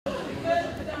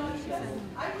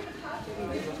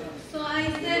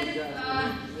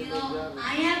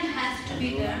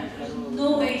be there.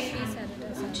 No way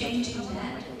I'm changing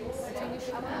that.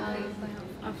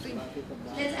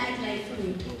 Let's act like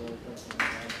fruit.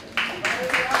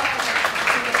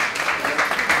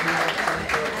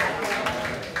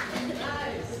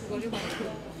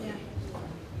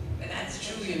 But that's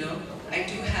true, you know. I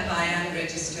do have I am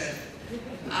registered.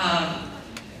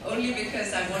 Only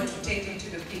because I want to take it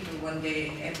to the people one day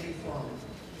in every form.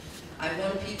 I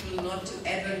want people not to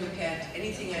ever look at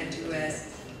anything I do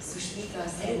as Sushmita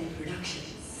Sen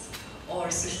Productions or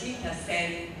Sushmita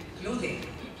Sen Clothing.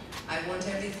 I want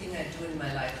everything I do in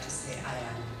my life to say I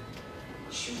am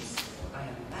shoes, I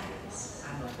am bags,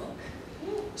 I'm a book.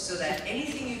 So that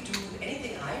anything you do,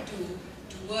 anything I do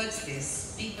towards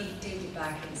this, people take it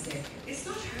back and say, it's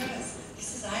not hers,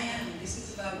 this is I am, this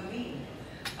is about me.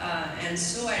 And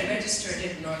so I registered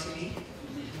it naughtily.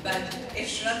 But if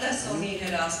Shraddha Soni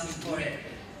had asked me for it,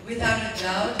 without a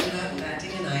doubt, without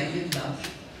batting an eye with love,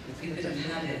 we could have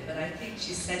had it. But I think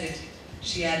she said it,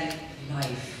 she added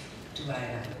life to I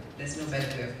am. There's no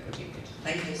better way of putting it.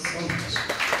 Thank you so much.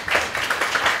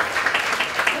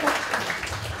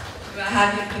 Do I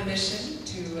have your permission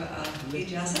to lead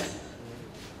Ijazat?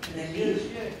 Can I leave?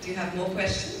 Do you have more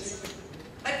questions?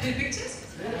 Do pictures?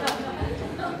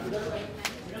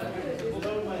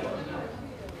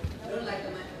 Don't like the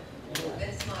mic.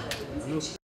 Let's smile.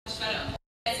 Shraddha,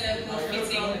 it's a more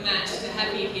fitting match to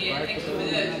have you here. Thank you for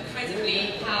the incredibly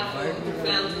powerful,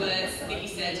 profound words that you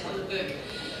said on the book.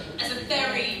 As a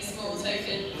very small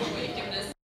token for what you've given us.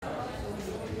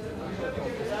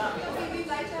 We'd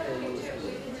like to have a picture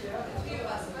with a few of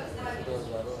us first.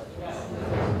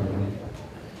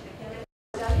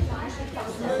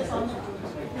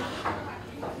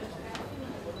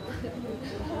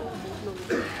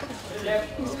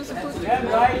 Left,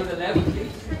 right to the left.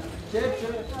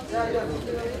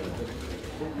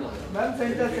 Ma'am,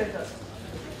 center.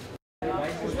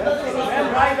 Ma'am,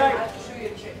 right.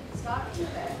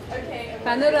 Okay.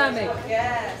 Panoramic.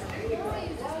 Yes.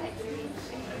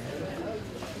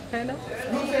 Hello.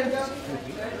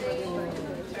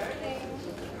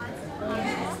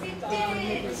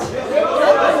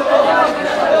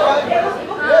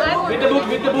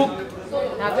 With the book.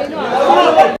 Happy New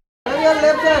Year. Now your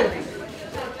left side.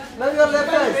 Now your left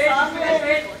side.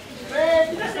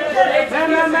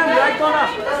 Ma'am, right corner.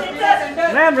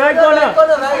 Ma'am, right corner.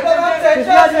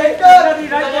 Sushmita ji,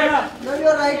 right corner. Now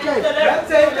your right side. Left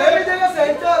side.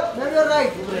 Center. Now your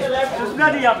right. Sushmita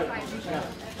ji, यहाँ पे.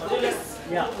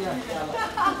 Yeah.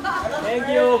 Thank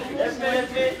you.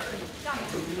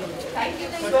 Thank you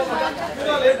so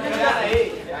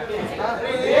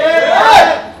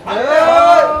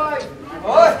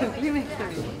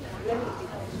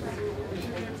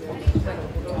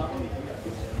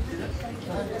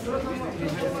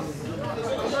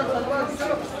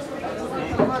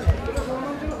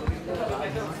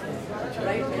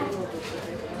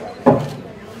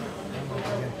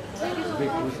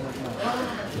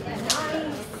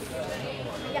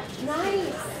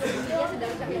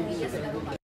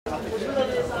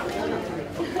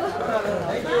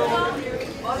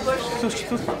Sush.